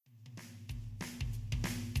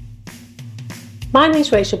My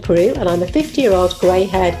name's Rachel Peru and I'm a 50-year-old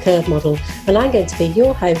grey-haired curve model, and I'm going to be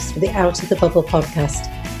your host for the Out of the Bubble podcast.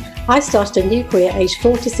 I started a new career aged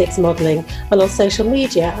 46 modelling, and on social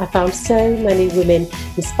media I found so many women,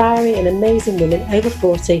 inspiring and amazing women over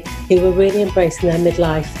 40 who were really embracing their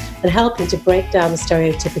midlife and helping to break down the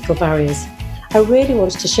stereotypical barriers. I really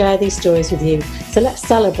wanted to share these stories with you, so let's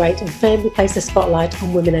celebrate and firmly place a spotlight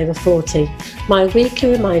on women over 40. My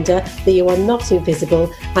weekly reminder that you are not invisible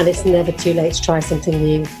and it's never too late to try something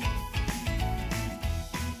new.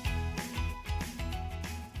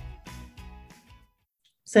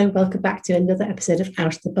 So welcome back to another episode of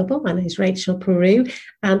Out of the Bubble. My name is Rachel Peru,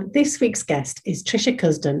 and this week's guest is Trisha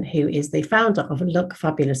Cusden, who is the founder of Look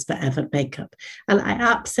Fabulous Forever Makeup. And I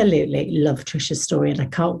absolutely love Trisha's story, and I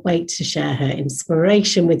can't wait to share her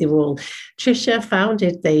inspiration with you all. Trisha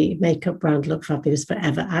founded the makeup brand Look Fabulous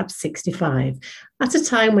Forever at 65. At a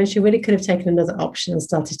time when she really could have taken another option and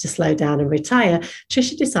started to slow down and retire,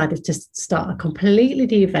 Trisha decided to start a completely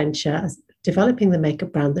new venture, developing the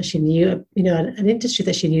makeup brand that she knew, an industry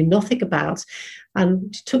that she knew nothing about.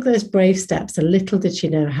 And she took those brave steps, and little did she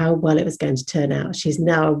know how well it was going to turn out. She's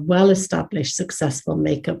now a well-established, successful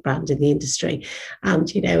makeup brand in the industry.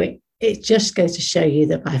 And, it just goes to show you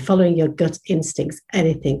that by following your gut instincts,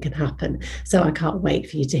 anything can happen. So I can't wait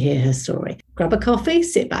for you to hear her story. Grab a coffee,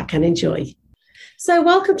 sit back and enjoy. So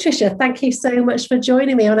welcome, Trisha. Thank you so much for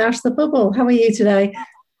joining me on Out of the Bubble. How are you today?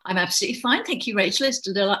 I'm absolutely fine. Thank you, Rachel. It's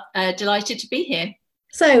delighted to be here.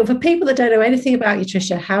 So for people that don't know anything about you,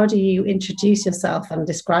 Trisha, how do you introduce yourself and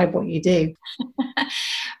describe what you do?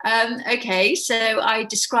 Okay, so I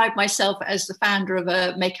describe myself as the founder of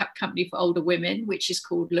a makeup company for older women, which is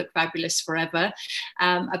called Look Fabulous Forever,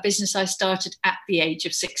 a business I started at the age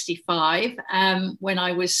of 65 when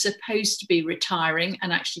I was supposed to be retiring,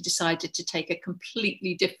 and actually decided to take a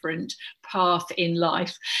completely different path in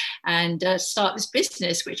life and start this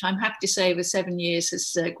business, which I'm happy to say over 7 years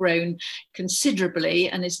has grown considerably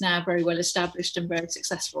and is now very well established and very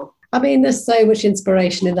successful. I mean, there's so much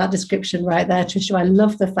inspiration in that description right there, Trisha. I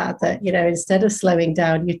love the fact that, instead of slowing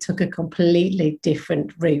down, you took a completely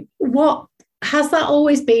different route. What has that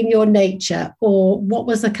always been your nature, or what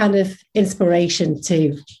was the kind of inspiration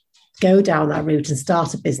to go down that route and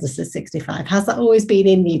start a business at 65? Has that always been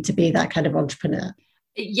in you to be that kind of entrepreneur?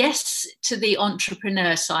 Yes, to the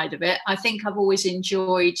entrepreneur side of it. I think I've always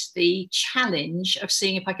enjoyed the challenge of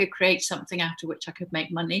seeing if I could create something out of which I could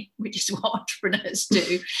make money, which is what entrepreneurs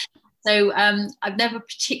do. So I've never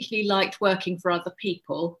particularly liked working for other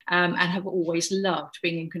people and have always loved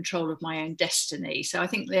being in control of my own destiny. So I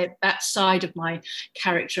think that side of my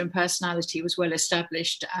character and personality was well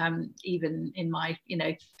established even in my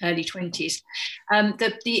early 20s.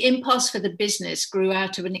 The impulse for the business grew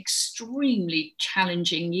out of an extremely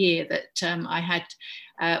challenging year that I had.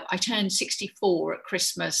 I turned 64 at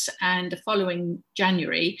Christmas, and the following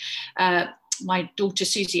January, my daughter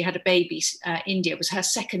Susie had a baby. India was her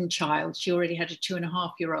second child. She already had a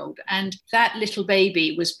 2.5-year-old. And that little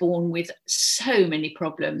baby was born with so many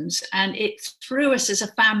problems. And it threw us as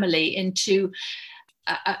a family into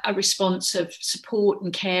a response of support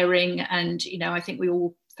and caring. And, I think we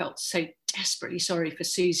all felt so desperately sorry for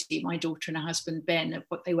Susie, my daughter, and her husband Ben, of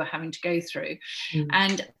what they were having to go through.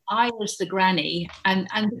 And I was the granny, and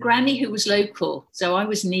the granny who was local, so I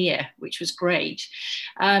was near, which was great.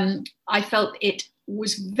 I felt it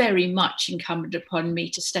was very much incumbent upon me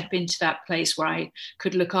to step into that place where I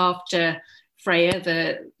could look after Freya,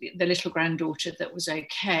 the little granddaughter that was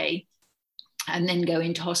okay, and then go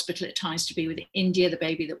into hospital at times to be with India, the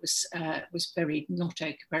baby that was very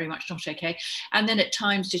much not okay, and then at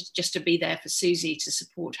times just to be there for Susie to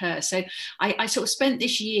support her. So I sort of spent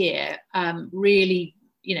this year really,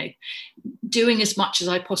 doing as much as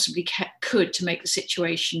I possibly could to make the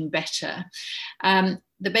situation better.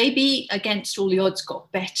 The baby, against all the odds,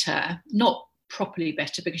 got better, not properly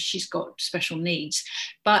better because she's got special needs,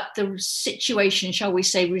 but the situation, shall we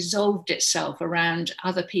say, resolved itself around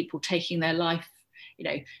other people taking their life,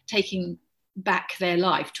 taking back their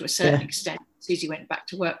life to a certain extent. Susie went back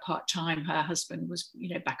to work part-time. Her husband was,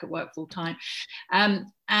 back at work full-time.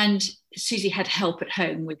 And Susie had help at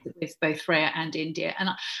home with both Freya and India.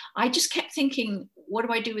 And I just kept thinking, what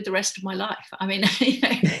do I do with the rest of my life? I mean,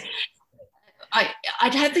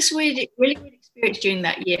 I'd had this really weird experience during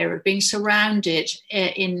that year of being surrounded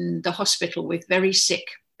in the hospital with very sick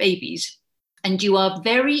babies. And you are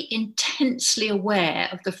very intensely aware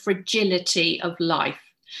of the fragility of life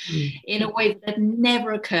in a way that had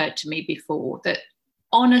never occurred to me before, that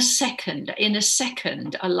in a second,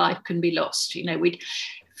 a life can be lost. We'd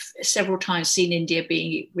several times seen India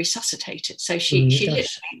being resuscitated. So she literally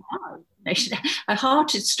died. her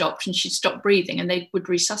heart had stopped and she'd stopped breathing, and they would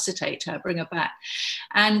resuscitate her, bring her back.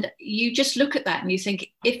 And you just look at that and you think,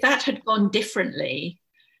 if that had gone differently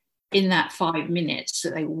in that 5 minutes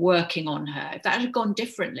that they were working on her, if that had gone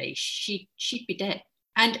differently, she'd be dead.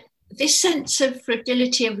 And this sense of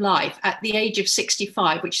fragility of life at the age of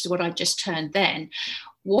 65, which is what I just turned then,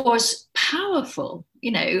 was powerful.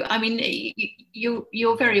 You know, I mean,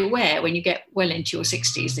 you're very aware when you get well into your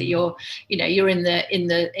 60s that you're in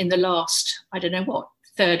the last, I don't know what,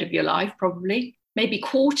 third of your life, probably, maybe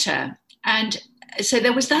quarter. And so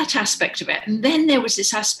there was that aspect of it. And then there was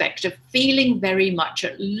this aspect of feeling very much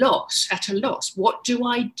at a loss. What do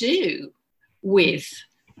I do with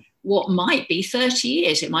what might be 30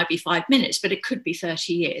 years? It might be 5 minutes, but it could be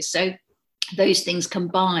 30 years. So those things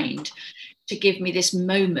combined to give me this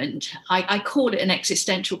moment. I call it an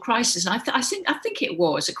existential crisis. And I think it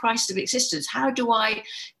was a crisis of existence. How do I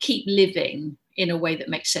keep living in a way that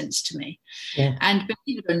makes sense to me? Yeah. And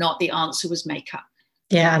believe it or not, the answer was makeup.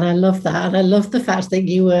 Yeah, and I love that. And I love the fact that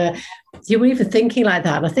you were even thinking like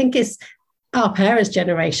that. And I think it's our parents'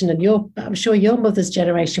 generation, and I'm sure your mother's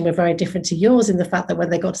generation were very different to yours in the fact that when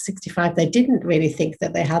they got to 65, they didn't really think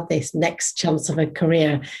that they had this next chance of a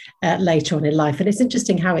career later on in life. And it's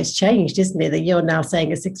interesting how it's changed, isn't it? That you're now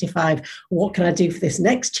saying at 65, what can I do for this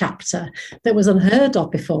next chapter? That was unheard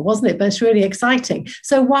of before, wasn't it? But it's really exciting.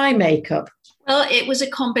 So why makeup? Well, it was a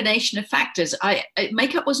combination of factors.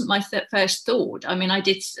 Makeup wasn't my first thought. I mean, I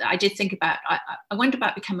did think about, I went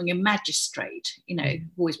about becoming a magistrate, you know,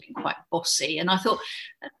 always been quite bossy. And I thought,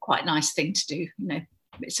 that's quite a nice thing to do. You know,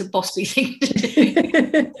 it's a bossy thing to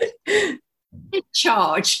do. In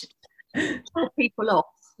charge, tell people off.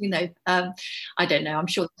 You know, I don't know. I'm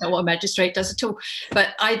sure that's not what a magistrate does at all.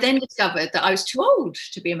 But I then discovered that I was too old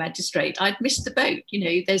to be a magistrate. I'd missed the boat. You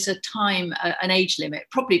know, there's a time, an age limit,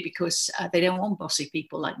 probably because they don't want bossy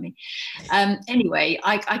people like me. Anyway,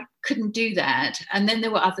 I couldn't do that. And then there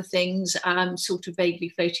were other things sort of vaguely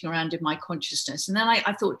floating around in my consciousness. And then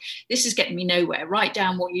I thought, this is getting me nowhere. Write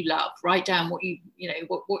down what you love. Write down what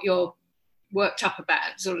what you're worked up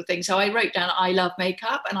about, sort of thing. So I wrote down I love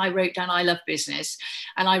makeup, and I wrote down I love business,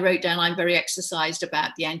 and I wrote down I'm very exercised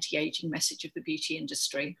about the anti-aging message of the beauty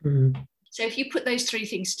industry. Mm. So if you put those three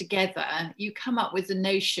things together, you come up with the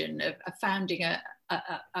notion of founding a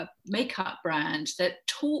makeup brand that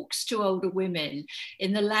talks to older women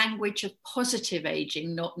in the language of positive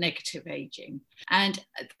aging, not negative aging. And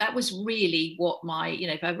that was really what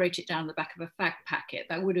if I wrote it down on the back of a fact packet,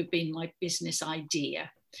 that would have been my business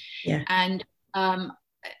idea. Yeah. And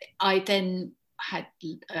I then had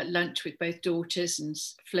lunch with both daughters and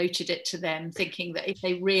floated it to them, thinking that if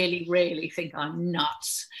they really, really think I'm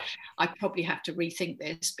nuts, I probably have to rethink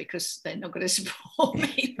this because they're not going to support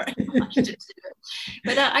me very much to do it.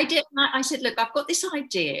 But I did. I said, look, I've got this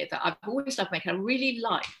idea that I've always loved makeup. I really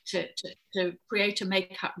like to create a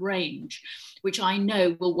makeup range, which I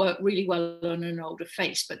know will work really well on an older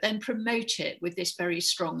face, but then promote it with this very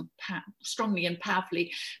strongly and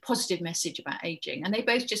powerfully positive message about aging. And they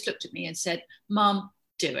both just looked at me and said, Mum,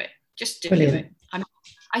 do it. Just do Brilliant. It.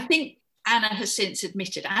 I think Anna has since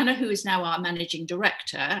admitted, Anna, who is now our managing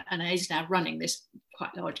director and is now running this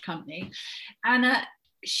quite large company, Anna,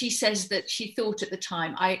 she says that she thought at the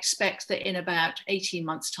time, I expect that in about 18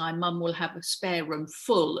 months' time, Mum will have a spare room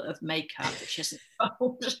full of makeup that she hasn't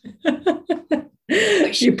sold.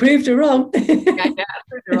 You proved her wrong. I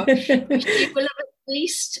proved her wrong. She will have at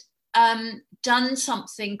least done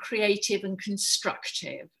something creative and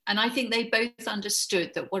constructive. And I think they both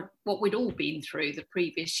understood that what we'd all been through the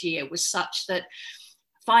previous year was such that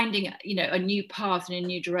finding a new path and a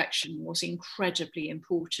new direction was incredibly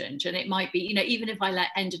important. And it might be, even if I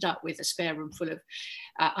ended up with a spare room full of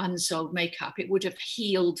unsold makeup, it would have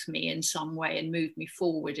healed me in some way and moved me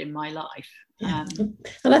forward in my life. Yeah.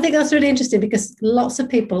 And I think that's really interesting because lots of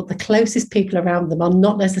people, the closest people around them, are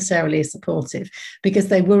not necessarily supportive because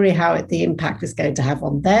they worry how the impact is going to have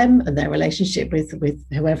on them and their relationship with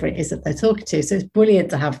whoever it is that they're talking to. So it's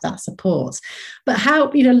brilliant to have that support. But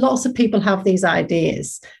how, lots of people have these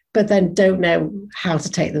ideas, but then don't know how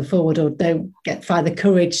to take them forward or don't find the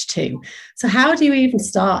courage to. So how do you even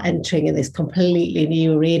start entering in this completely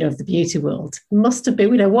new arena of the beauty world? Must have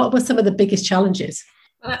been, what were some of the biggest challenges?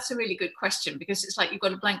 Well, that's a really good question because it's like you've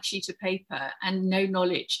got a blank sheet of paper and no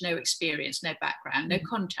knowledge, no experience, no background, no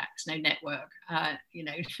contacts, no network.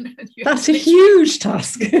 That's a huge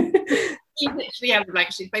task. You literally have a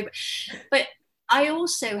blank sheet of paper. But I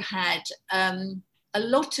also had a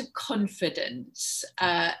lot of confidence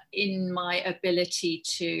in my ability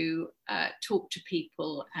to talk to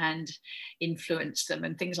people and influence them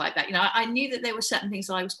and things like that. You know, I knew that there were certain things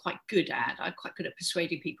that I was quite good at. I'm quite good at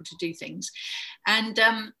persuading people to do things. And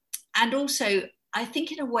also, I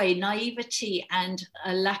think in a way, naivety and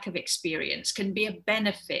a lack of experience can be a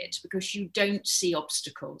benefit because you don't see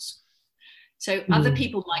obstacles. So other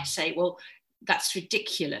people might say, well, that's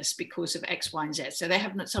ridiculous because of X, Y, and Z. So they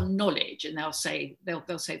have some knowledge and they'll say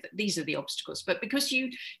that these are the obstacles. But because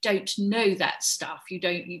you don't know that stuff, you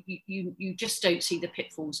just don't see the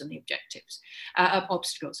pitfalls and the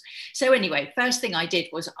obstacles. So anyway, first thing I did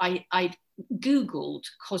was I Googled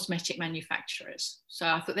cosmetic manufacturers. So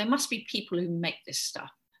I thought there must be people who make this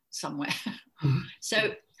stuff somewhere.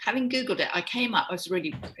 So having Googled it, I came up, I was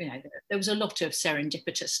really, there was a lot of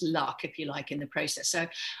serendipitous luck, if you like, in the process. So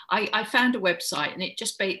I found a website and it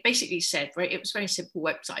just basically said, it was a very simple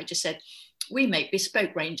website. It just said, we make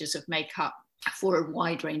bespoke ranges of makeup for a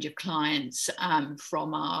wide range of clients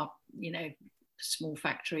from our, small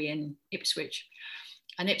factory in Ipswich.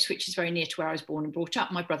 And Ipswich is very near to where I was born and brought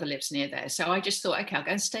up. My brother lives near there. So I just thought, okay, I'll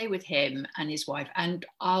go and stay with him and his wife and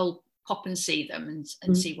I'll pop and see them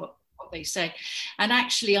and see what they say. And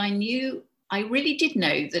actually I really did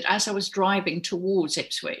know that as I was driving towards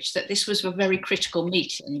Ipswich, that this was a very critical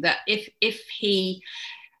meeting, that if he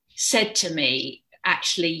said to me,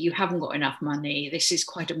 actually, you haven't got enough money, this is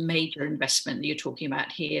quite a major investment that you're talking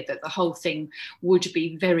about here, that the whole thing would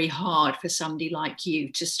be very hard for somebody like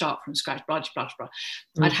you to start from scratch, blah, blah, blah.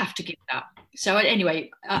 I'd have to give it up. So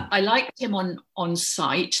anyway, I liked him on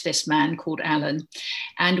site, this man called Alan,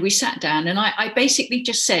 and we sat down and I basically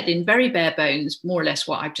just said in very bare bones, more or less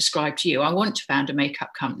what I've described to you. I want to found a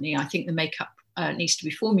makeup company. I think the makeup needs to be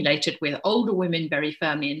formulated with older women very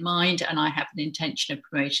firmly in mind, and I have an intention of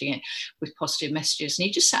promoting it with positive messages. And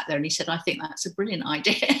he just sat there and he said, I think that's a brilliant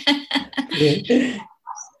idea.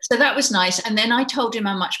 So that was nice. And then I told him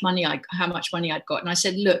how much money I'd got. And I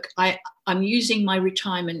said, look, I'm using my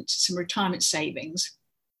some retirement savings.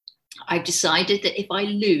 I've decided that if I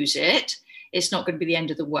lose it, it's not going to be the end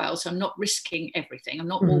of the world. So I'm not risking everything. I'm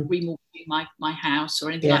not remortgaging my house or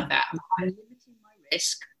anything like that. I'm limiting my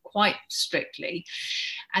risk quite strictly.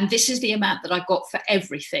 And this is the amount that I got for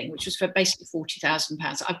everything, which was for basically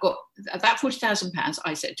 £40,000. I've got that £40,000,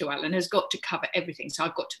 I said to Alan, has got to cover everything. So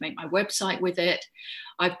I've got to make my website with it.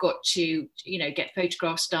 I've got to, get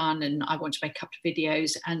photographs done, and I want to make a couple of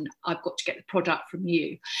videos, and I've got to get the product from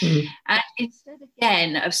you. And instead,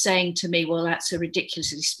 again, of saying to me, well, that's a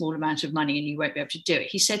ridiculously small amount of money and you won't be able to do it,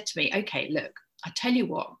 he said to me, okay, look, I tell you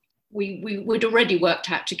what, we'd already worked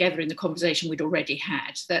out together in the conversation we'd already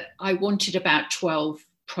had that I wanted about 12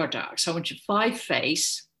 products. I wanted 5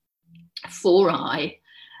 face, 4 eye,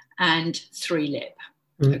 and 3 lip.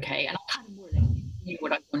 Okay, and I kind of more or less knew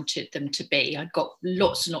what I wanted them to be. I'd got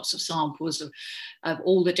lots and lots of samples of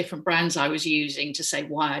all the different brands I was using to say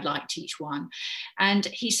why I liked each one. And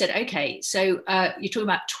he said, okay, so you're talking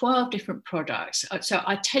about 12 different products. So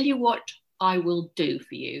I tell you what I will do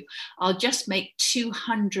for you. I'll just make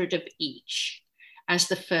 200 of each as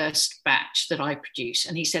the first batch that I produce.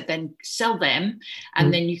 And he said, then sell them,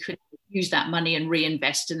 and then you could use that money and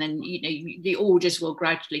reinvest. And then, the orders will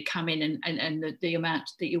gradually come in and the amount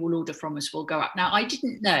that you will order from us will go up. Now, I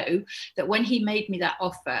didn't know that when he made me that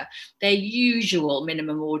offer, their usual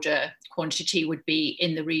minimum order quantity would be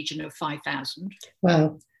in the region of 5,000.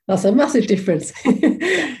 Wow, that's a massive difference.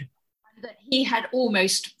 That he had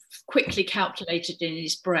almost quickly calculated in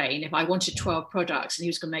his brain, if I wanted 12 products and he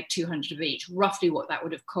was going to make 200 of each, roughly what that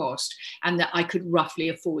would have cost, and that I could roughly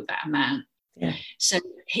afford that amount. Yeah. So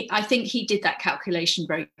I think he did that calculation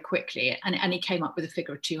very quickly, and he came up with a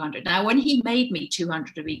figure of 200. Now, when he made me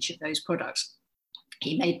 200 of each of those products,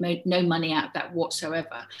 he made no money out of that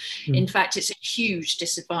whatsoever. In fact, it's a huge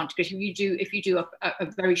disadvantage, because if you do a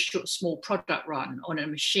very small product run on a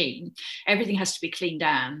machine, everything has to be cleaned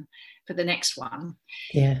down for the next one.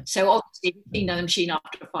 Yeah. So obviously, if you clean down the machine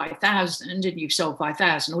after 5,000 and you've sold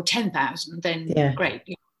 5,000 or 10,000, then great,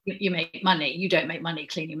 you make money. You don't make money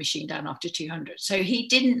cleaning a machine down after 200. So he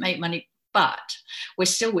didn't make money, but we're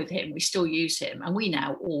still with him. We still use him, and we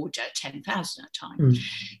now order 10,000 at a time.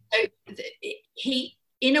 So he,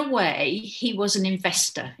 in a way, he was an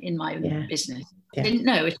investor in my business. I didn't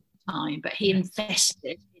know it at the time, but he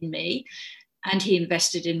invested in me. And he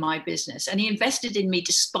invested in my business, and he invested in me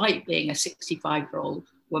despite being a 65-year-old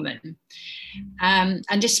woman, and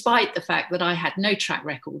despite the fact that I had no track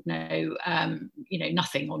record, no,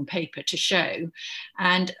 nothing on paper to show,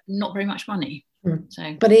 and not very much money.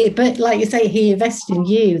 So, but like you say, he invested in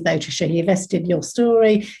you, though, Trisha. He invested in your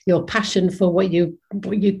story, your passion for your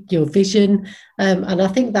vision, and I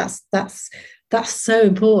think that's so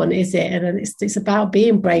important, is it? And it's about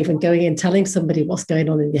being brave and going in, telling somebody what's going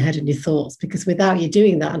on in your head and your thoughts. Because without you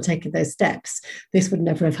doing that and taking those steps, this would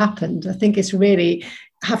never have happened. I think it's really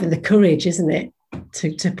having the courage, isn't it,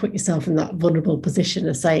 to put yourself in that vulnerable position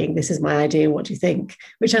of saying, "This is my idea. What do you think?"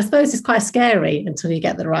 Which I suppose is quite scary until you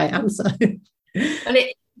get the right answer. Well,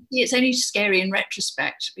 it's only scary in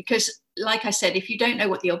retrospect, because, like I said, if you don't know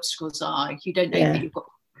what the obstacles are, you don't know that you've got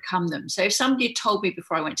to overcome them. So if somebody had told me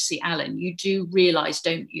before I went to see Alan, you do realise,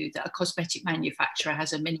 don't you, that a cosmetic manufacturer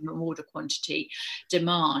has a minimum order quantity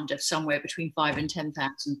demand of somewhere between 5,000 and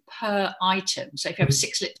 10,000 per item. So if you have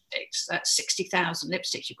 6 lipsticks, that's 60,000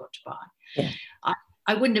 lipsticks you've got to buy. Yeah.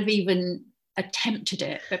 I wouldn't have even attempted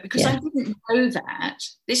it, but because I didn't know that,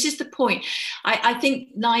 this is the point. I think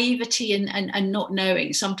naivety and not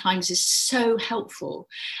knowing sometimes is so helpful,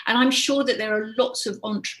 and I'm sure that there are lots of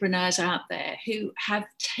entrepreneurs out there who have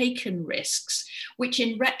taken risks which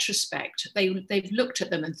in retrospect they've looked at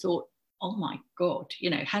them and thought, oh my God,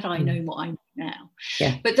 had I known what I know now.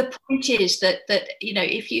 But the point is that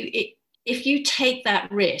if you take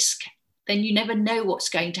that risk, then you never know what's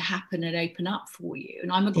going to happen and open up for you.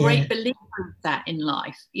 And I'm a great believer of that in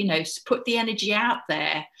life. Put the energy out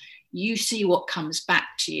there, you see what comes back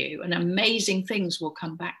to you, and amazing things will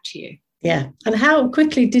come back to you. Yeah. And how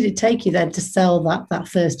quickly did it take you then to sell that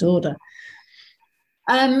first order?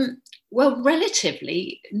 Well,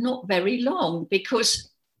 relatively not very long, because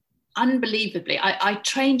unbelievably, I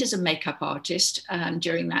trained as a makeup artist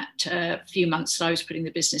during that few months that I was putting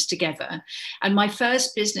the business together. And my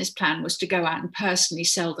first business plan was to go out and personally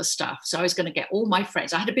sell the stuff. So I was going to get all my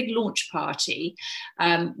friends. I had a big launch party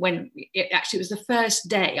when it was the first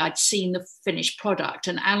day I'd seen the finished product.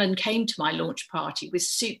 And Alan came to my launch party with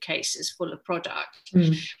suitcases full of product,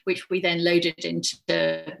 which we then loaded into,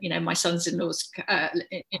 my sons-in-law's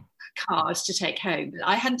cars to take home.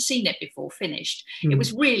 I hadn't seen it before finished. It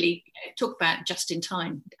was really, talk about just in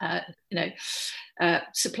time,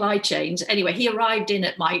 supply chains. Anyway, he arrived in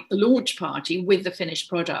at my launch party with the finished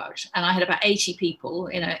product, and I had about 80 people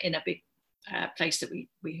in a big place that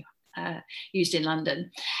we used in London.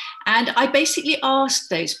 And I basically asked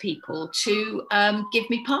those people to give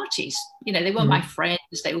me parties. They weren't my friends,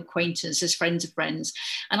 they were acquaintances, friends of friends.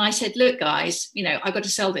 And I said, look, guys, I've got to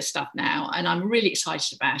sell this stuff now, and I'm really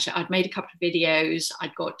excited about it. I'd made a couple of videos.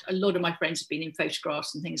 I'd got a lot of my friends have been in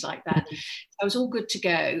photographs and things like that. I was all good to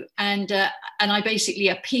go. And I basically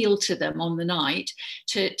appealed to them on the night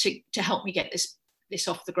to help me get this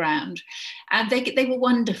off the ground, and they were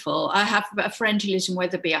wonderful. I have a friend who lives in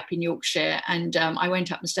Wetherby up in Yorkshire, and I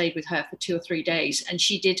went up and stayed with her for 2 or 3 days, and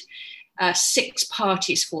she did 6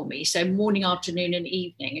 parties for me, so morning, afternoon and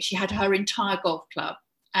evening, and she had her entire golf club,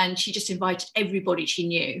 and she just invited everybody she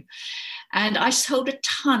knew. And I sold a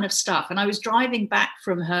ton of stuff, and I was driving back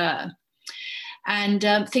from her and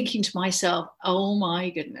thinking to myself, oh my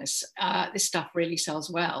goodness, this stuff really sells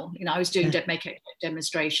well. I was doing makeup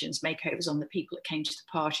demonstrations, makeovers on the people that came to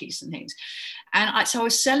the parties and things. And so I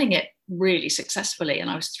was selling it really successfully, and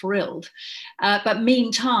I was thrilled. But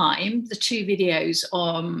meantime, the 2 videos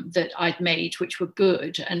that I'd made, which were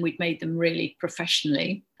good, and we'd made them really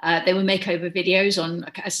professionally, they were makeover videos on,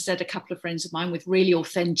 as I said, a couple of friends of mine with really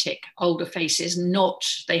authentic older faces.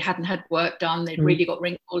 They hadn't had work done. They'd really got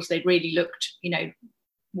wrinkles. They'd really looked,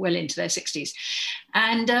 well into their 60s.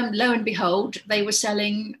 And lo and behold, they were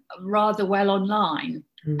selling rather well online.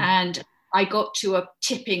 And I got to a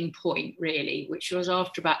tipping point, really, which was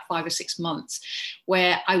after about 5 or 6 months,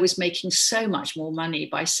 where I was making so much more money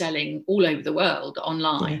by selling all over the world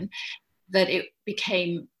online that it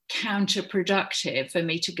became counterproductive for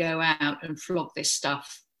me to go out and flog this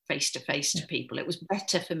stuff face to face to people. It was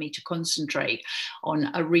better for me to concentrate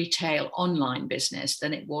on a retail online business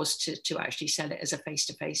than it was to actually sell it as a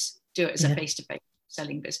face-to-face, do it as a face-to-face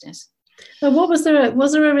selling business. And has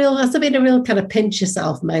there been a real kind of pinch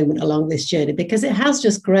yourself moment along this journey? Because it has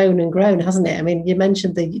just grown and grown, hasn't it? I mean, you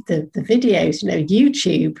mentioned the videos,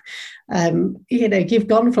 YouTube, you've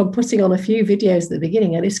gone from putting on a few videos at the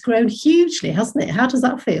beginning and it's grown hugely, hasn't it? How does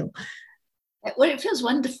that feel? Well, it feels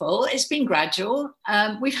wonderful. It's been gradual.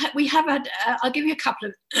 We have had, I'll give you a couple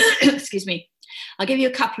of, excuse me, I'll give you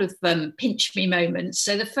a couple of pinch me moments.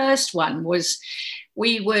 So the first one was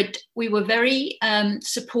we were very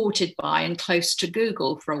supported by and close to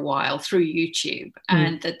Google for a while through YouTube,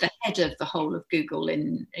 and the head of the whole of Google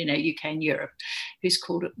in UK and Europe, who's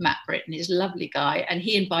called Matt Britton. He's a lovely guy, and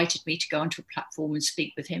he invited me to go onto a platform and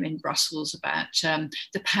speak with him in Brussels about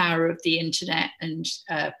the power of the internet and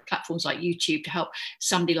platforms like YouTube to help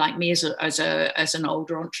somebody like me as an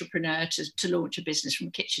older entrepreneur to launch a business from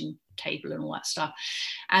a kitchen table and all that stuff.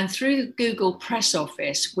 And through Google Press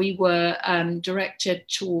Office, we were directed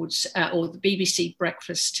towards, or the BBC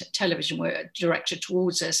Breakfast Television were directed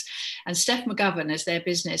towards us. And Steph McGovern, as their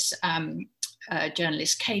business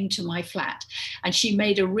journalist, came to my flat, and she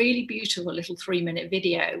made a really beautiful little 3-minute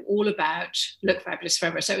video all about Look Fabulous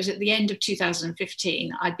Forever. So it was at the end of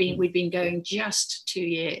 2015. We'd been going just 2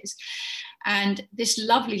 years. And this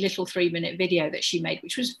lovely little 3-minute video that she made,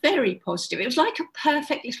 which was very positive. It was like a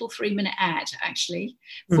perfect little 3-minute ad, actually,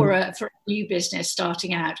 for a new business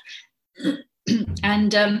starting out.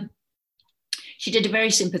 And she did a very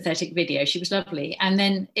sympathetic video. She was lovely. And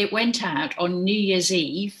then it went out on New Year's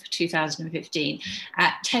Eve, 2015,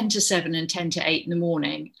 at 10 to 7 and 10 to 8 in the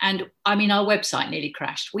morning. And I mean, our website nearly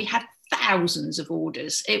crashed. We had thousands of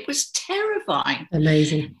orders. It was terrifying.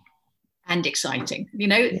 Amazing. And exciting.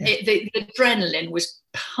 The adrenaline was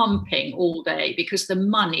pumping all day because the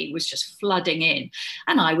money was just flooding in.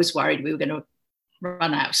 And I was worried we were going to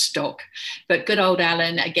run out of stock. But good old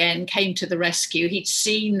Alan, again, came to the rescue. He'd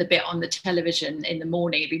seen the bit on the television in the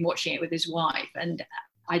morning. He'd been watching it with his wife. And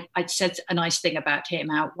I'd said a nice thing about him,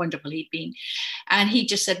 how wonderful he'd been. And he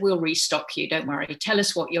just said, we'll restock you, don't worry. Tell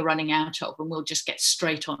us what you're running out of and we'll just get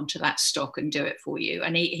straight onto that stock and do it for you.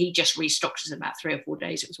 And he just restocked us in about 3 or 4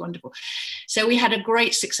 days. It was wonderful. So we had a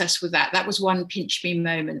great success with that. That was one pinch me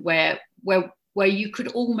moment where you could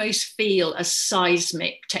almost feel a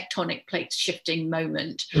seismic tectonic plate shifting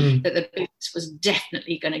moment, that the business was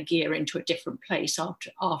definitely going to gear into a different place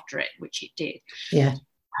after it, which it did. Yeah.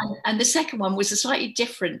 And the second one was a slightly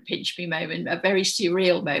different pinch me moment, a very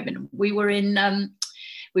surreal moment. We were in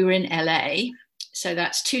LA, so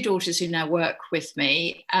that's 2 daughters who now work with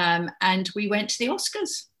me, and we went to the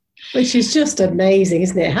Oscars. Which is just amazing,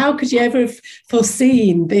 isn't it? How could you ever have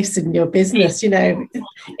foreseen this in your business, in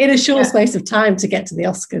a short space of time to get to the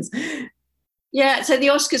Oscars? Yeah, so the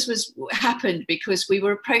Oscars happened because we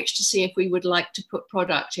were approached to see if we would like to put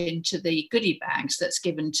product into the goodie bags that's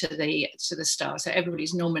given to the stars. So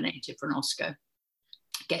everybody's nominated for an Oscar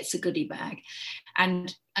gets a goodie bag,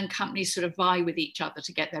 and companies sort of vie with each other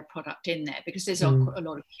to get their product in there because there's a lot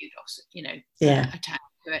of kudos, attached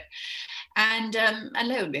to it. And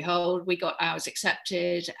lo and behold, we got ours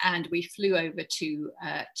accepted, and we flew over to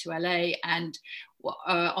LA. And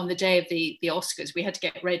on the day of the Oscars, we had to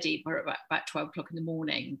get ready for about 12 o'clock in the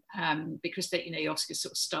morning because the Oscars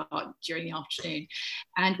sort of start during the afternoon.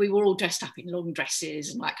 And we were all dressed up in long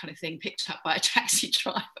dresses and that kind of thing, picked up by a taxi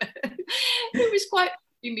driver. It was quite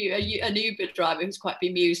an Uber driver who was quite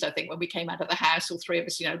bemused, I think, when we came out of the house. All 3 of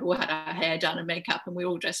us, all had our hair done and makeup, and we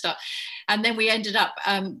were all dressed up. And then we ended up,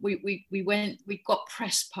 we got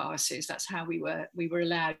press passes. That's how we were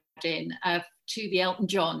allowed in to the Elton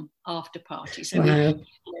John after party. So wow.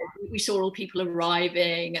 we saw all people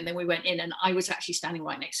arriving, and then we went in, and I was actually standing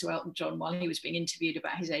right next to Elton John while he was being interviewed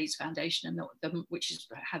about his AIDS Foundation, and which is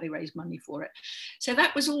how they raise money for it. So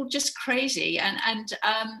that was all just crazy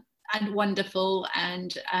and wonderful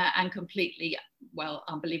and completely,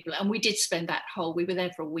 unbelievable. And we did spend we were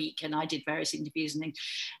there for a week, and I did various interviews and things,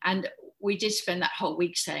 and we did spend that whole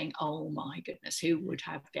week saying, oh my goodness, who would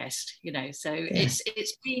have guessed, so yeah.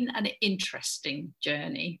 It's been an interesting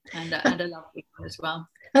journey and a lovely one as well.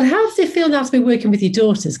 And how does it feel now to be working with your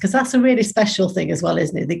daughters? Because that's a really special thing as well,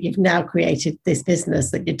 isn't it? That you've now created this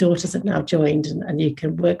business, that your daughters have now joined, and you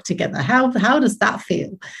can work together. How does that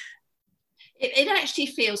feel? It actually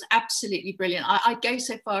feels absolutely brilliant. I'd go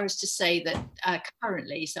so far as to say that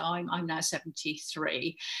currently, so I'm now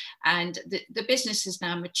 73, and the business has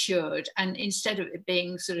now matured. And instead of it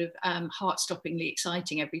being sort of heart-stoppingly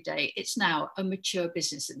exciting every day, it's now a mature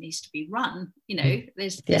business that needs to be run.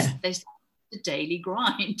 There's the daily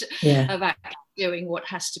grind of actually doing what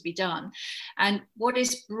has to be done. And what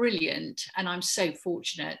is brilliant, and I'm so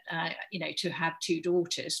fortunate, to have 2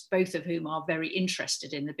 daughters, both of whom are very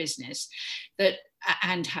interested in the business,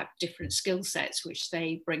 and have different skill sets which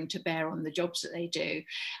they bring to bear on the jobs that they do.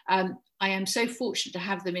 I am so fortunate to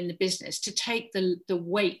have them in the business to take the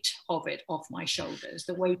weight of it off my shoulders,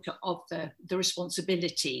 the weight of the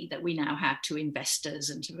responsibility that we now have to investors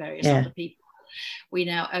and to various other people. we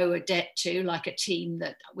now owe a debt to, like a team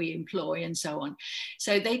that we employ and so on.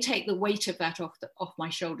 So they take the weight of that off my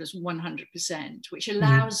shoulders 100%, which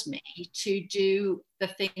allows me to do the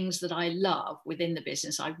things that I love within the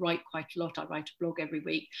business. I write quite a lot. I write a blog every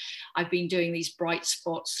week. I've been doing these bright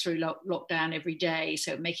spots through lockdown every day.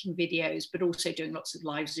 So making videos, but also doing lots of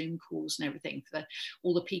live Zoom calls and everything for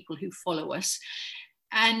all the people who follow us.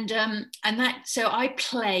 And that, so I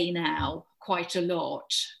play now quite a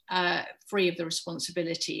lot, free of the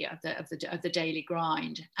responsibility of the daily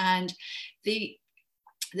grind. And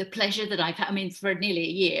the pleasure that I've had, I mean, for nearly a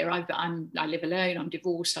year, I live alone, I'm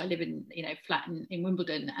divorced, I live in, flat in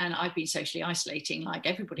Wimbledon, and I've been socially isolating like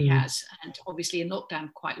everybody has, and obviously in lockdown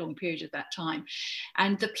for quite a long period of that time.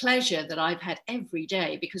 And the pleasure that I've had every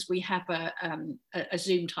day, because we have a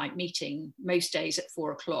Zoom type meeting most days at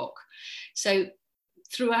 4 o'clock. So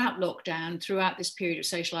throughout lockdown, throughout this period of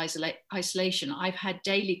social isolation, I've had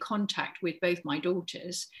daily contact with both my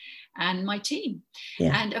daughters and my team.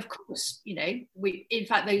 And of course, in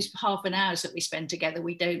fact, those half an hours that we spend together,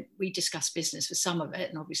 we discuss business for some of it,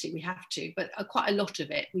 and obviously we have to, but quite a lot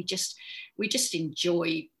of it, we just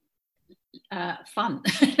enjoy fun.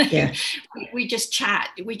 We just chat,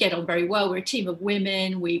 we get on very well. We're a team of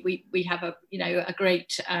women. We have a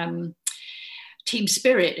great team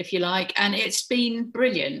spirit, if you like, and it's been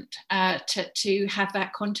brilliant to have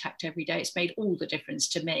that contact every day. It's made all the difference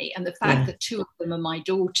to me, and the fact that 2 of them are my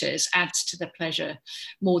daughters adds to the pleasure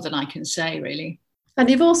more than I can say, really. And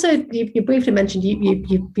you've also, you briefly mentioned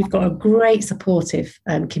you've got a great supportive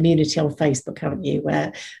community on Facebook, haven't you,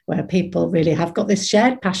 where people really have got this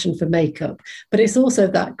shared passion for makeup, but it's also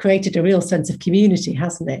that created a real sense of community,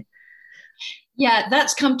 hasn't it? Yeah,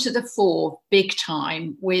 that's come to the fore big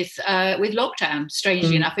time with lockdown,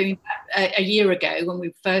 strangely enough. I mean, a year ago when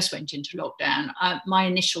we first went into lockdown, my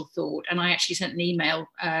initial thought, and I actually sent an email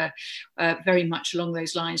very much along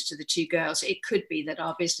those lines to the 2 girls, it could be that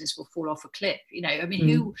our business will fall off a cliff. I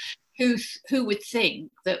mean, who would think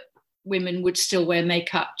that women would still wear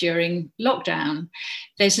makeup during lockdown?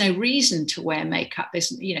 There's no reason to wear makeup.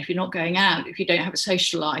 There's, if you're not going out, if you don't have a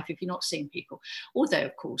social life, if you're not seeing people. Although,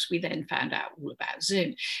 of course, we then found out all about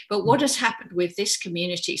Zoom. But what has happened with this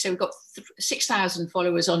community? So we've got 6,000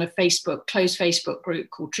 followers on a closed Facebook group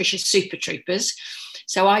called Trisha Super Troopers.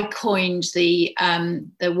 So I coined the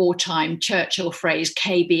wartime Churchill phrase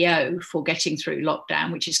KBO for getting through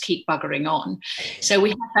lockdown, which is keep buggering on. So we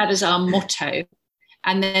have that as our motto.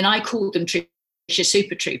 And then I called them Trisha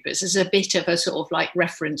Super Troopers as a bit of a sort of like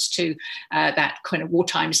reference to that kind of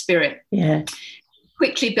wartime spirit. Yeah.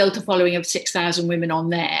 Quickly built a following of 6,000 women on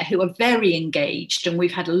there who are very engaged, and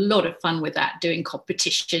we've had a lot of fun with that, doing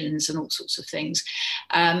competitions and all sorts of things,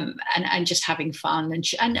 and just having fun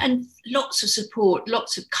and lots of support,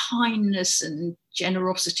 lots of kindness and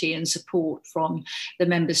generosity and support from the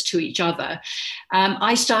members to each other.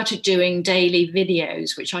 I started doing daily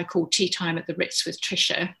videos, which I call Tea Time at the Ritz with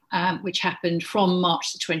Trisha, which happened from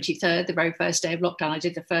March the 23rd, the very first day of lockdown. I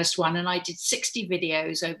did the first one, and I did 60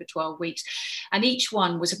 videos over 12 weeks. And each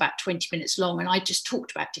one was about 20 minutes long. And I just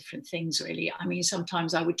talked about different things, really. I mean,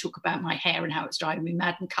 sometimes I would talk about my hair and how it's driving me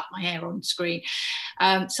mad and cut my hair on screen.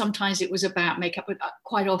 Sometimes it was about makeup, but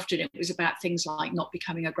quite often it was about things like not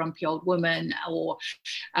becoming a grumpy old woman, or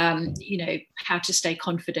how to stay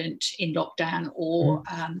confident in lockdown, or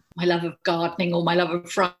my love of gardening, or my love of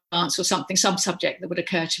France, or some subject that would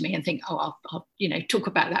occur to me and think, I'll talk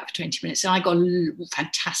about that for 20 minutes. And I got a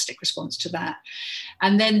fantastic response to that.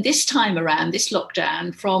 And then this time around, this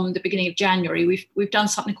lockdown, from the beginning of January, we've done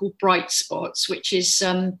something called Bright Spots, which is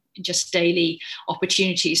just daily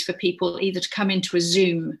opportunities for people either to come into a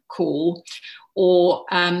Zoom call or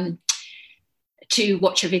to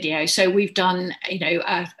watch a video. So we've done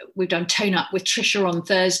Tone Up with Trisha on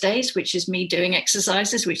Thursdays, which is me doing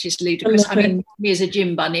exercises, which is ludicrous. I mean, me as a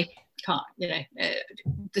gym bunny, can't,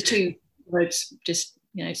 the two words just,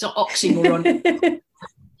 it's not oxymoron.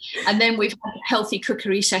 And then we've had healthy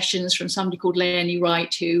cookery sessions from somebody called Leonie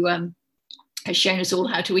Wright, who has shown us all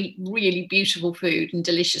how to eat really beautiful food and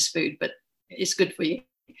delicious food, but it's good for you.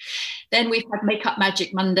 Then we've had Makeup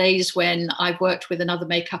Magic Mondays, when I've worked with another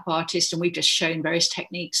makeup artist and we've just shown various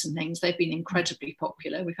techniques and things. They've been incredibly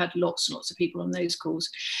popular. We've had lots and lots of people on those calls.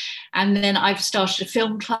 And then I've started a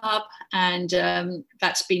film club, and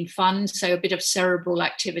that's been fun. So a bit of cerebral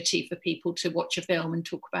activity for people to watch a film and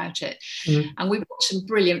talk about it. And we've watched some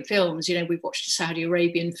brilliant films. We've watched a Saudi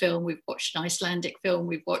Arabian film, we've watched an Icelandic film,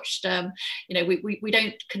 we've watched, we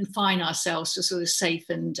don't confine ourselves to sort of safe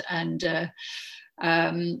and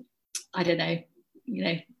I don't know,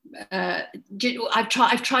 I've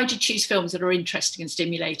tried to choose films that are interesting and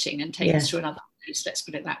stimulating and take us to another let's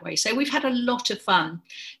put it that way. So we've had a lot of fun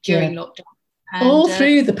during lockdown. And, all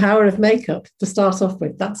through the power of makeup to start off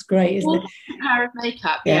with. That's great, isn't it? The power of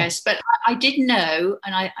makeup, yes. But I did know,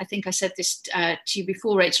 and I think I said this to you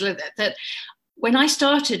before, Rachel, that when I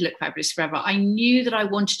started Look Fabulous Forever, I knew that I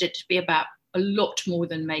wanted it to be about a lot more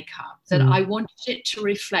than makeup, that I wanted it to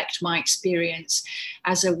reflect my experience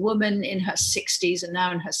as a woman in her 60s and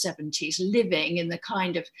now in her 70s, living in the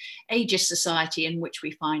kind of ageist society in which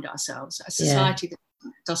we find ourselves, a society that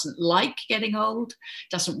doesn't like getting old,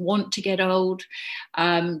 doesn't want to get old,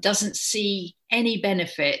 doesn't see any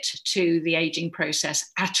benefit to the aging process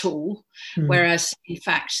at all, whereas in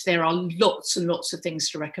fact there are lots and lots of things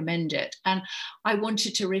to recommend it. And I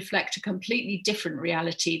wanted to reflect a completely different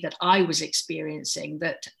reality that I was experiencing,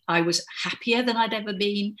 that I was happier than I'd ever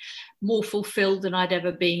been, more fulfilled than I'd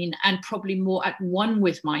ever been, and probably more at one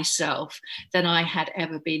with myself than I had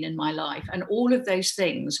ever been in my life. And all of those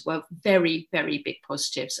things were very, very big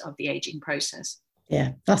positives of the aging process.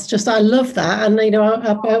 Yeah, that's just, I love that. And,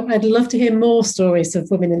 I'd love to hear more stories of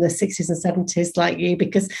women in the 60s and 70s like you,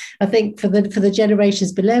 because I think for the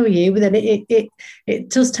generations below you, then it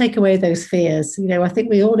does take away those fears. I think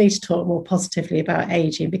we all need to talk more positively about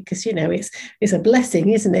aging, because, it's a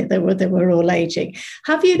blessing, isn't it, that we're all aging.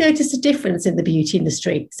 Have you noticed a difference in the beauty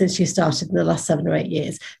industry since you started in the last 7 or 8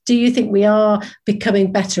 years? Do you think we are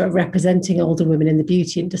becoming better at representing older women in the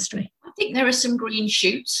beauty industry? I think there are some green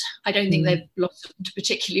shoots. I don't think they've blossomed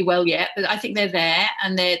particularly well yet, but I think they're there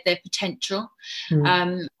and they're potential.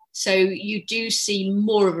 So you do see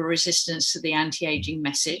more of a resistance to the anti-aging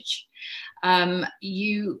message.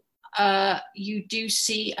 You do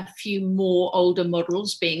see a few more older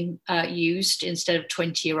models being used instead of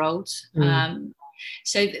 20-year-olds.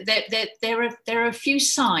 So there are a few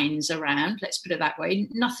signs around, let's put it that way,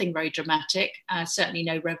 nothing very dramatic, certainly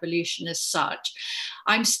no revolution as such.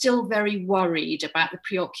 I'm still very worried about the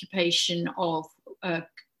preoccupation of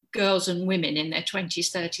girls and women in their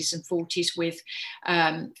 20s, 30s and 40s with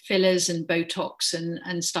fillers and Botox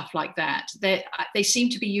and stuff like that. They seem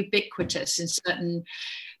to be ubiquitous in certain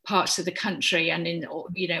parts of the country and in,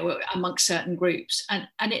 amongst certain groups. And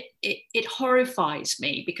it horrifies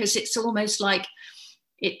me, because it's almost like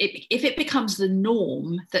if it becomes the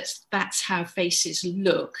norm, that's how faces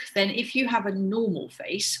look, then if you have a normal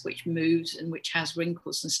face which moves and which has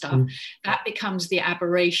wrinkles and stuff, that becomes the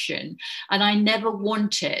aberration. And I never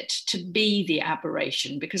want it to be the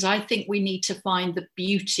aberration, because I think we need to find the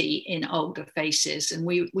beauty in older faces, and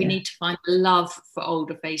we need to find love for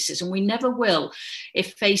older faces, and we never will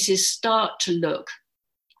if faces start to look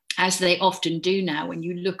as they often do now. When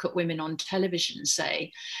you look at women on television,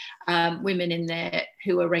 say, women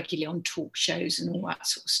who are regularly on talk shows and all that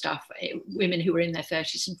sort of stuff, women who are in their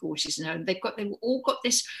 30s and 40s, and they've all got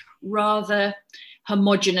this rather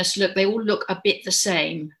homogenous look. They all look a bit the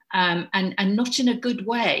same, and not in a good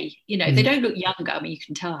way. They don't look younger. I mean, you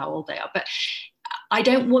can tell how old they are, but I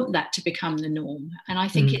don't want that to become the norm. And I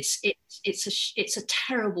think it's a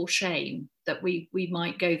terrible shame that we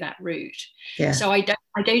might go that route. Yeah. So I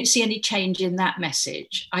don't see any change in that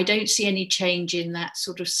message. I don't see any change in that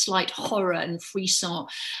sort of slight horror and frisson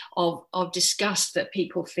of disgust that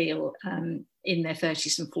people feel in their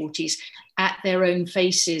 30s and 40s at their own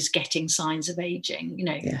faces getting signs of aging.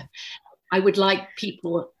 I would like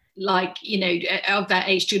people of that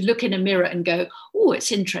age to look in a mirror and go, oh,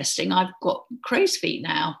 it's interesting, I've got crow's feet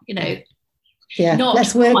now,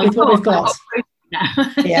 let's work with what we've got. I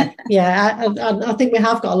think we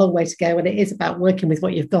have got a long way to go, and it is about working with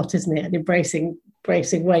what you've got, isn't it, and embracing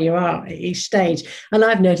where you are at each stage. And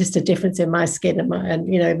I've noticed a difference in my skin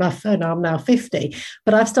and I'm now 50,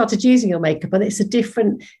 but I've started using your makeup, and it's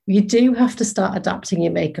you do have to start adapting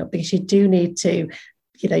your makeup, because you do need to,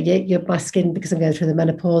 my skin, because I'm going through the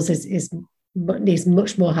menopause, needs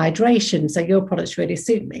much more hydration. So your products really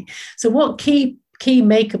suit me. So what key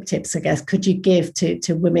makeup tips, I guess, could you give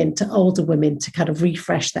to women, to older women, to kind of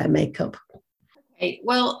refresh their makeup? Okay.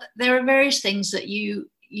 Well, there are various things that you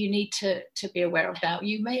need to be aware of now.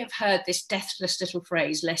 You may have heard this deathless little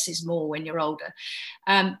phrase, less is more, when you're older.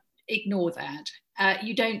 Ignore that.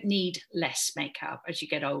 You don't need less makeup as you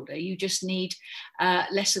get older. You just need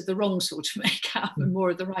less of the wrong sort of makeup and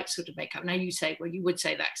more of the right sort of makeup. Now you say, well, you would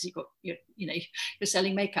say that because you're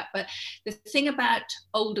selling makeup. But the thing about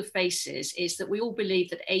older faces is that we all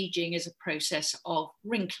believe that aging is a process of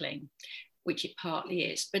wrinkling, which it partly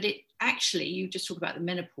is. But it actually, you just talk about the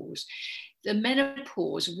menopause. The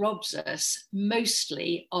menopause robs us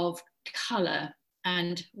mostly of colour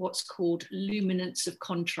and what's called luminance of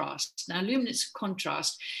contrast. Now, luminance of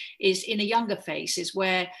contrast is in a younger face is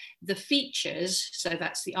where the features, so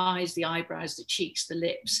that's the eyes, the eyebrows, the cheeks, the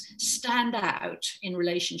lips, stand out in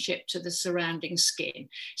relationship to the surrounding skin.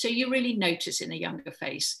 So you really notice in a younger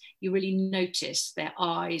face, you really notice their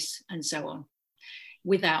eyes and so on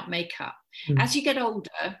without makeup. As you get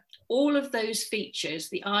older, all of those features,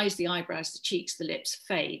 the eyes, the eyebrows, the cheeks, the lips,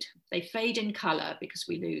 fade. They fade in colour because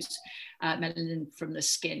we lose melanin from the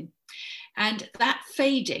skin. And that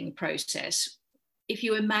fading process, if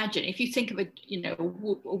you think of a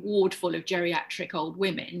ward full of geriatric old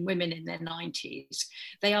women in their 90s,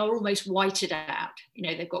 they are almost whited out.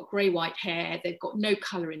 They've got grey-white hair, they've got no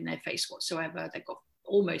colour in their face whatsoever, they've got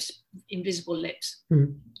almost invisible lips.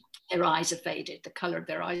 Their eyes are faded, the colour of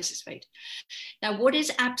their eyes is faded. Now, what is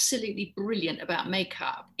absolutely brilliant about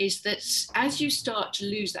makeup is that as you start to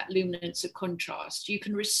lose that luminance of contrast, you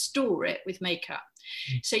can restore it with makeup.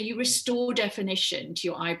 So you restore definition to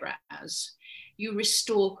your eyebrows, you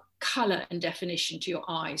restore colour and definition to your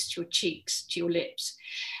eyes, to your cheeks, to your lips.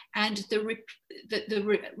 And the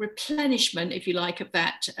replenishment, if you like, of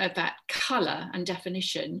that colour and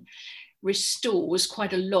definition restores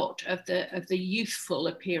quite a lot of the youthful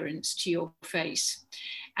appearance to your face,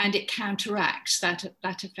 and it counteracts that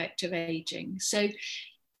effect of aging. So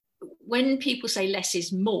when people say less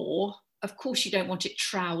is more, of course you don't want it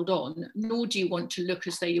troweled on, nor do you want to look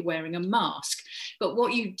as though you're wearing a mask. But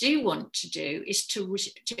what you do want to do is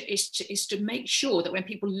to make sure that when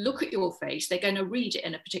people look at your face, they're going to read it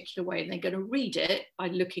in a particular way, and they're going to read it by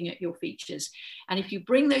looking at your features. And if you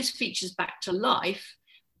bring those features back to life,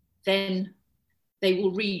 then they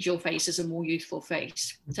will read your face as a more youthful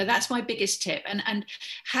face. So that's my biggest tip. And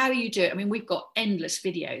how you do it, I mean, we've got endless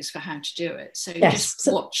videos for how to do it. So just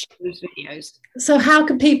watch those videos. So how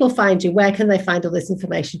can people find you? Where can they find all this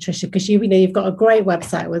information, Tricia? Because you've got a great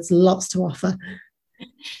website with lots to offer.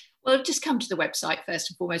 Well, just come to the website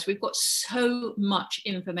first and foremost. We've got so much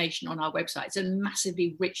information on our website. It's a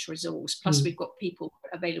massively rich resource. Plus, we've got people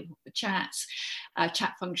available for chats,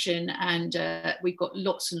 chat function, and we've got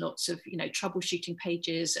lots and lots of troubleshooting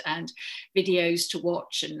pages and videos to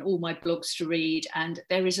watch, and all my blogs to read. And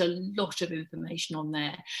there is a lot of information on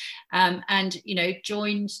there.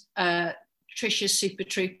 Join Tricia's Super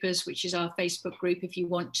Troopers, which is our Facebook group, if you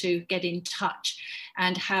want to get in touch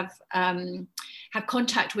and have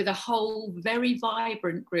contact with a whole very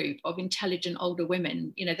vibrant group of intelligent older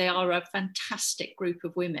women. They are a fantastic group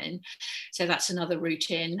of women. So that's another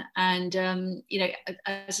route in. And,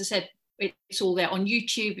 as I said, it's all there on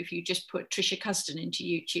YouTube. If you just put Tricia Cusden into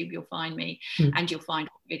YouTube, you'll find me and you'll find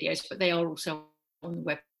videos, but they are also on the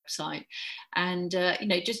website. And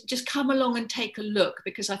just come along and take a look,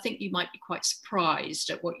 because I think you might be quite surprised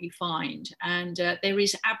at what you find. And there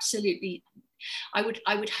is absolutely, I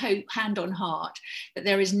would hope, hand on heart, that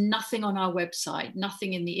there is nothing on our website,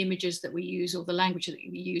 nothing in the images that we use or the language that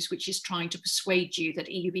we use, which is trying to persuade you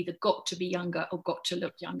that you've either got to be younger or got to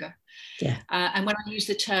look younger. Yeah. And when I use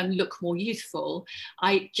the term look more youthful,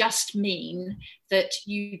 I just mean that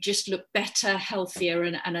you just look better, healthier,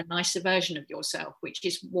 and a nicer version of yourself, which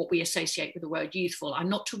is what we associate with the word youthful. I'm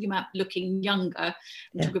not talking about looking younger,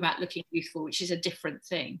 I'm talking about looking youthful, which is a different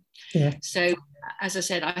thing. Yeah. So, as I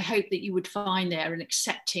said, I hope that you would find there an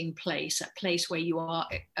accepting place, a place where you are,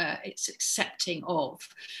 it's accepting of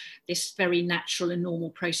this very natural and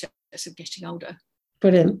normal process of getting older.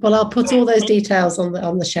 Brilliant. Well, I'll put all those details on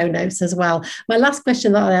the show notes as well. My last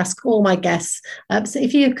question that I ask all my guests, so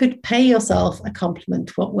if you could pay yourself a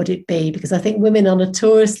compliment, what would it be? Because I think women are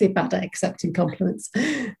notoriously bad at accepting compliments.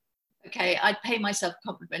 Okay, I'd pay myself a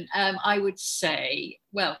compliment. I would say,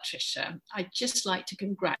 well, Tricia, I'd just like to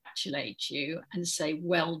congratulate you and say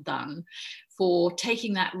well done for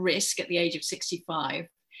taking that risk at the age of 65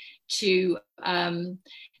 to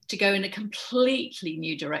go in a completely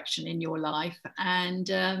new direction in your life, and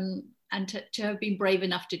to have been brave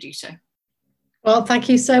enough to do so. Well, thank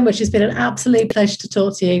you so much. It's been an absolute pleasure to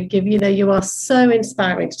talk to you. You are so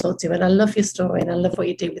inspiring to talk to, and I love your story and I love what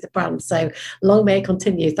you do with the brand. So long may it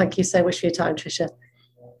continue. Thank you so much for your time, Tricia.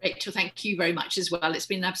 Rachel, thank you very much as well. It's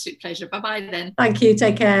been an absolute pleasure. Bye-bye then. Thank you.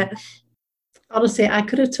 Take care. Honestly, I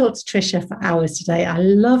could have talked to Tricia for hours today. I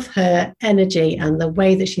love her energy and the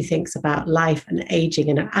way that she thinks about life and aging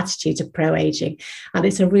and her attitude to pro-aging. And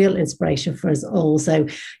it's a real inspiration for us all. So,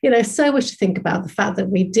 so much to think about, the fact that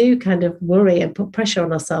we do kind of worry and put pressure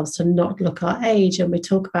on ourselves to not look our age. And we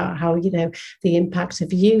talk about how, the impact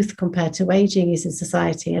of youth compared to aging is in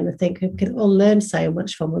society. And I think we can all learn so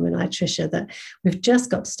much from women like Tricia, that we've just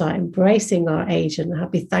got to start embracing our age and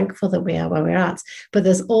be thankful that we are where we're at. But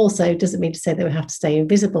there's also, doesn't mean to say that that we have to stay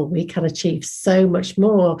invisible. We can achieve so much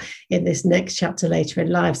more in this next chapter later in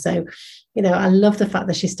life. So, you know, I love the fact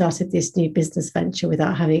that she started this new business venture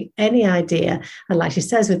without having any idea. And like she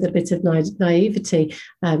says, with a bit of naivety,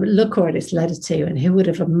 look where it's led her to. And who would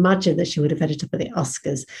have imagined that she would have ended up at the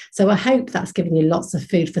Oscars? So I hope that's given you lots of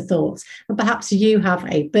food for thought. And perhaps you have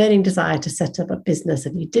a burning desire to set up a business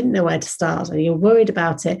and you didn't know where to start and you're worried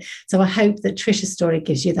about it. So I hope that Trisha's story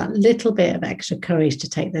gives you that little bit of extra courage to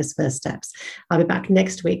take those first steps. I'll be back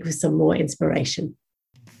next week with some more inspiration.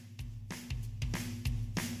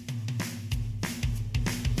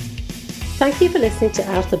 Thank you for listening to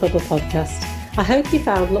Out of the Bubble podcast. I hope you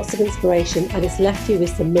found lots of inspiration and it's left you with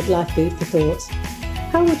some midlife food for thought.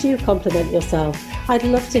 How would you compliment yourself? I'd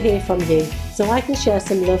love to hear from you so I can share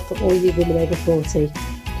some love for all you women over 40.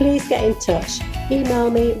 Please get in touch. Email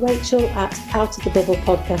me,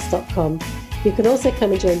 rachel@outofthebubblepodcast.com. You can also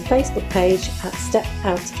come and join the Facebook page at Step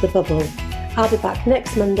Out of the Bubble. I'll be back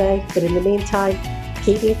next Monday, but in the meantime,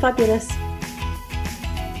 keep being fabulous.